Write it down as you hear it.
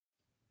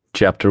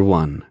Chapter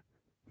 1.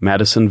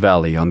 Madison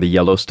Valley on the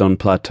Yellowstone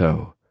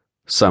Plateau.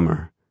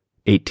 Summer,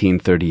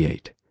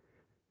 1838.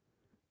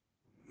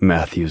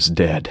 Matthew's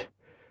dead.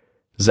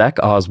 Zach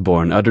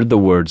Osborne uttered the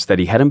words that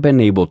he hadn't been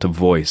able to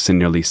voice in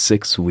nearly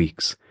 6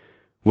 weeks.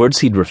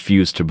 Words he'd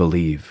refused to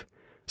believe.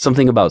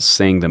 Something about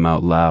saying them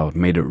out loud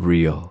made it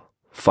real,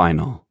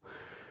 final.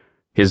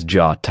 His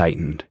jaw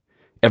tightened.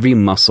 Every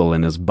muscle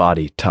in his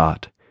body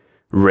taut.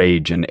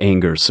 Rage and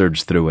anger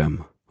surged through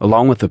him,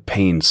 along with a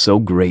pain so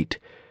great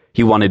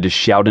he wanted to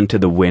shout into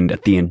the wind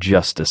at the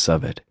injustice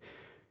of it.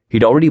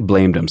 He'd already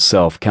blamed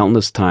himself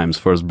countless times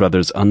for his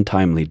brother's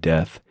untimely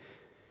death.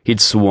 He'd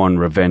sworn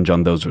revenge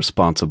on those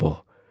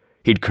responsible.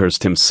 He'd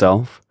cursed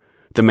himself,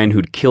 the men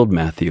who'd killed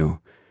Matthew,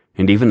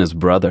 and even his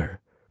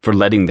brother, for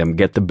letting them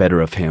get the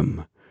better of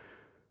him.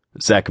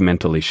 Zach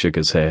mentally shook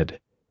his head.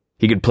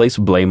 He could place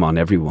blame on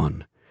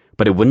everyone,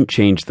 but it wouldn't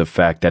change the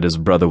fact that his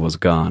brother was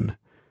gone.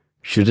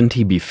 Shouldn't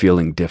he be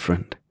feeling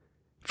different?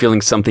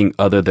 Feeling something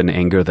other than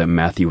anger that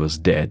Matthew was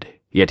dead,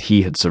 yet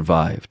he had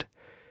survived.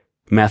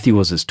 Matthew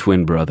was his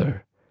twin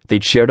brother.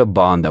 They'd shared a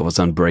bond that was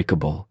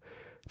unbreakable.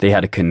 They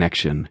had a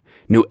connection,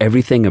 knew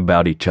everything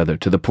about each other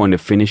to the point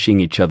of finishing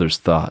each other's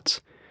thoughts.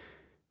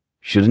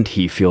 Shouldn't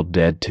he feel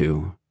dead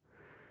too?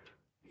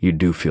 You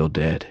do feel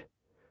dead.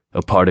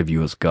 A part of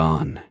you is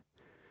gone.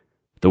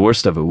 The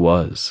worst of it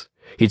was,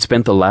 he'd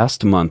spent the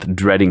last month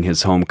dreading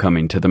his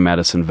homecoming to the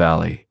Madison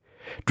Valley,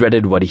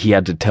 dreaded what he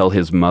had to tell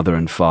his mother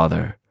and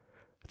father.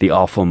 The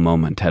awful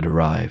moment had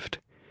arrived.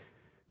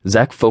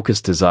 Zach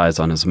focused his eyes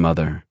on his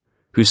mother,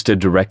 who stood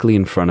directly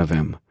in front of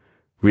him.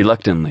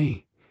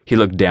 Reluctantly, he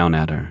looked down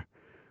at her.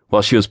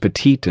 While she was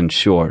petite and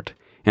short,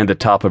 and the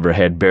top of her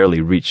head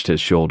barely reached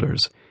his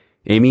shoulders,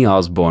 Amy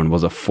Osborne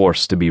was a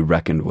force to be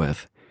reckoned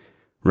with.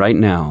 Right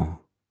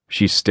now,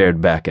 she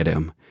stared back at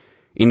him,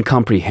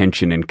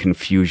 incomprehension and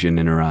confusion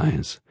in her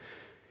eyes.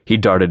 He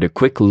darted a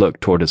quick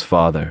look toward his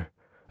father.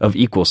 Of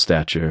equal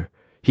stature,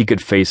 he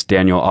could face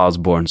Daniel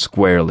Osborne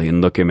squarely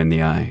and look him in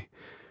the eye.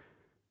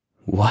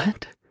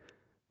 What?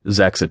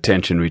 Zach's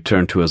attention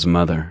returned to his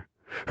mother.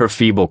 Her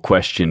feeble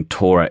question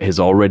tore at his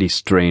already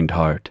strained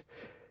heart.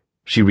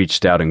 She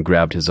reached out and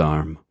grabbed his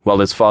arm, while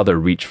his father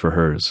reached for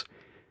hers.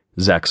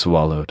 Zach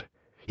swallowed.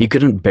 He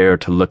couldn't bear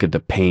to look at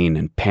the pain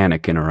and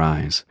panic in her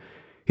eyes.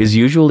 His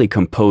usually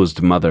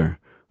composed mother,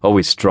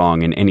 always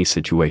strong in any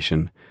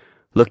situation,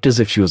 looked as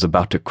if she was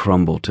about to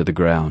crumble to the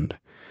ground.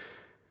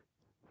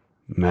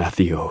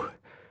 Matthew.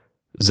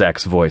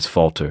 Zach's voice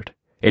faltered,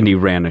 and he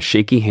ran a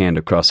shaky hand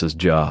across his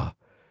jaw,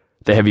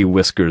 the heavy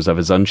whiskers of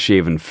his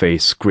unshaven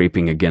face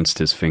scraping against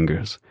his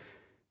fingers.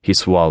 He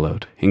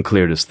swallowed and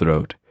cleared his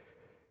throat.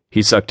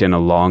 He sucked in a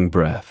long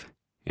breath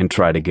and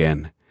tried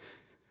again.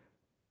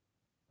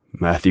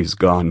 Matthew's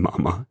gone,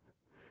 Mama.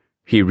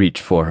 He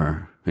reached for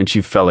her, and she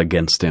fell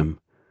against him,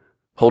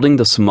 holding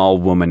the small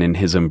woman in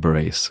his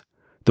embrace,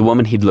 the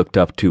woman he'd looked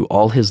up to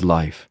all his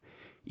life,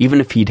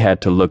 even if he'd had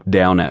to look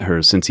down at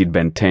her since he'd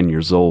been 10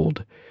 years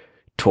old.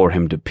 Tore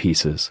him to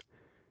pieces.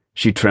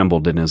 She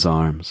trembled in his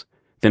arms,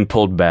 then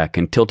pulled back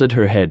and tilted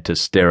her head to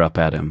stare up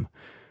at him.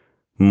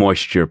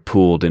 Moisture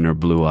pooled in her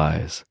blue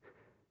eyes.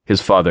 His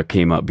father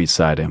came up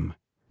beside him,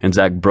 and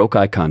Zach broke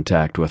eye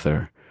contact with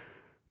her.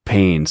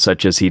 Pain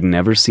such as he'd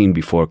never seen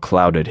before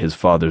clouded his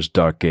father's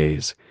dark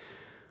gaze.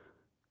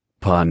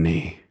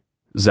 Pawnee,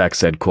 Zach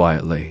said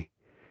quietly.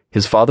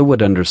 His father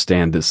would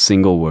understand this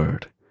single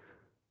word.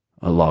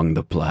 Along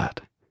the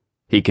Platte,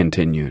 he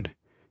continued,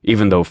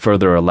 even though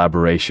further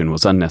elaboration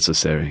was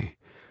unnecessary.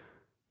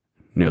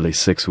 Nearly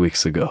 6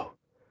 weeks ago,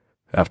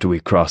 after we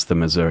crossed the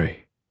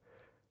Missouri.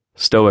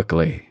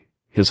 Stoically,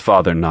 his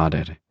father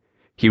nodded.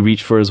 He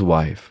reached for his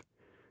wife.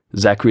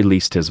 Zach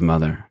released his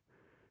mother.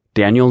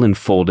 Daniel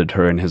enfolded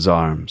her in his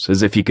arms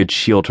as if he could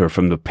shield her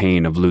from the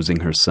pain of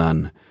losing her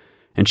son,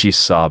 and she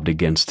sobbed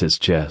against his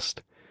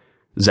chest.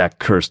 Zach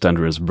cursed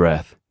under his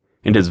breath,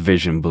 and his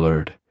vision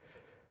blurred.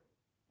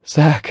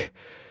 Zach,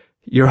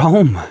 you're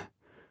home,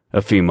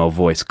 a female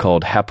voice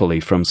called happily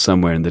from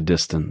somewhere in the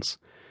distance.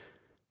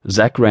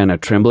 Zach ran a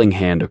trembling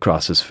hand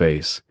across his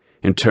face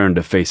and turned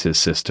to face his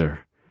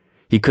sister.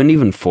 He couldn't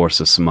even force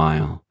a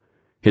smile.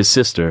 His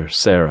sister,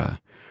 Sarah,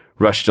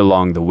 rushed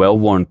along the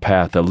well-worn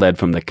path that led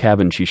from the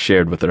cabin she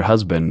shared with her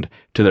husband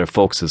to their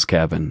folks'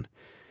 cabin.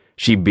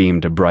 She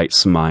beamed a bright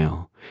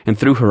smile and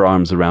threw her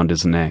arms around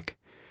his neck.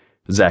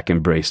 Zach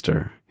embraced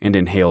her and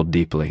inhaled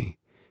deeply.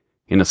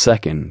 In a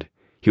second,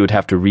 he would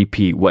have to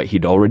repeat what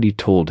he'd already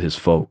told his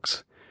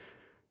folks.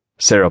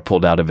 Sarah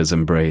pulled out of his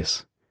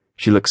embrace.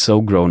 She looked so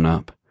grown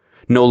up,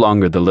 no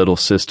longer the little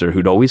sister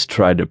who'd always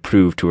tried to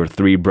prove to her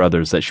 3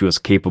 brothers that she was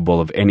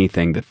capable of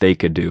anything that they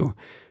could do,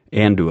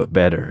 and do it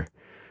better.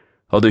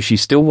 Although she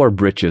still wore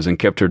breeches and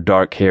kept her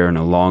dark hair in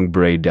a long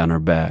braid down her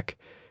back,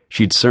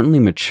 she'd certainly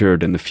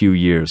matured in the few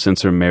years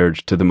since her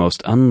marriage to the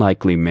most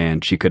unlikely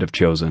man she could have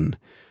chosen.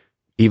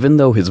 Even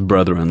though his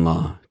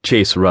brother-in-law,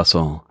 Chase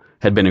Russell,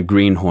 had been a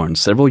greenhorn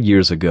several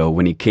years ago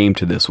when he came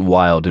to this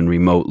wild and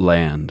remote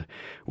land,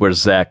 where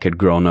Zach had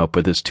grown up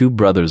with his 2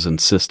 brothers and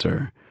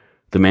sister,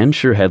 the man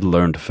sure had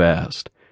learned fast.